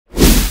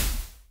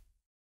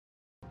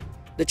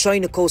The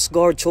China Coast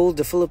Guard told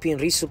the Philippine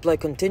resupply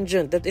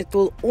contingent that it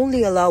will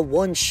only allow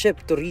one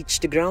ship to reach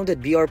the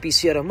grounded BRP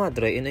Sierra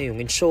Madre in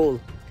Ayungin Shoal.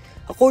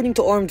 According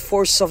to Armed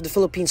Forces of the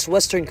Philippines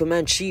Western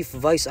Command Chief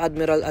Vice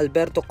Admiral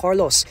Alberto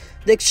Carlos,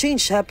 the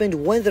exchange happened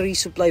when the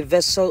resupply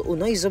vessel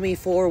Unaizame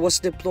 4 was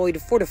deployed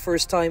for the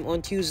first time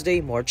on Tuesday,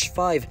 March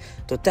 5,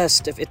 to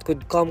test if it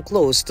could come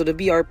close to the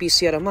BRP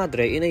Sierra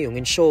Madre in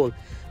Ayungin Shoal.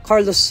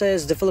 Carlos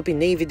says the Philippine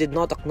Navy did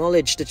not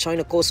acknowledge the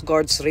China Coast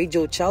Guard's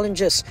radio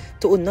challenges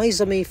to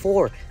Unaizame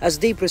 4 as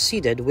they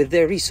proceeded with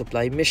their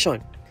resupply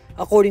mission.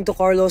 According to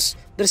Carlos,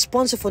 the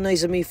response of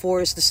Unaizame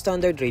 4 is the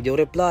standard radio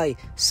reply,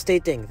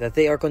 stating that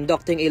they are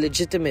conducting a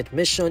legitimate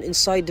mission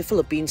inside the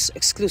Philippines'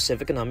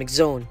 exclusive economic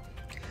zone.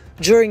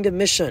 During the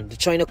mission, the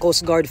China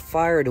Coast Guard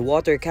fired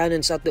water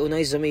cannons at the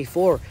Unaizame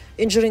 4,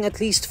 injuring at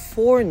least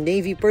 4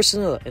 Navy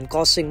personnel and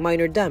causing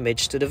minor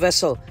damage to the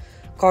vessel.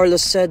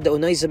 Carlos said the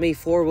Unaizame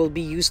 4 will be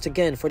used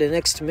again for the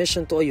next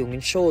mission to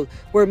Ayungin Shoal,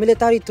 where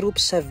military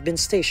troops have been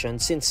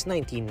stationed since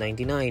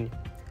 1999.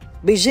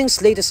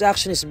 Beijing's latest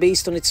action is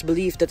based on its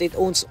belief that it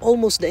owns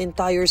almost the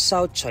entire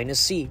South China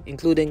Sea,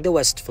 including the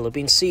West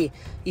Philippine Sea,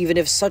 even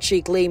if such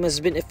a claim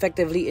has been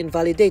effectively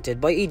invalidated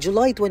by a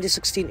July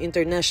 2016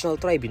 International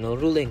Tribunal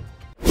ruling.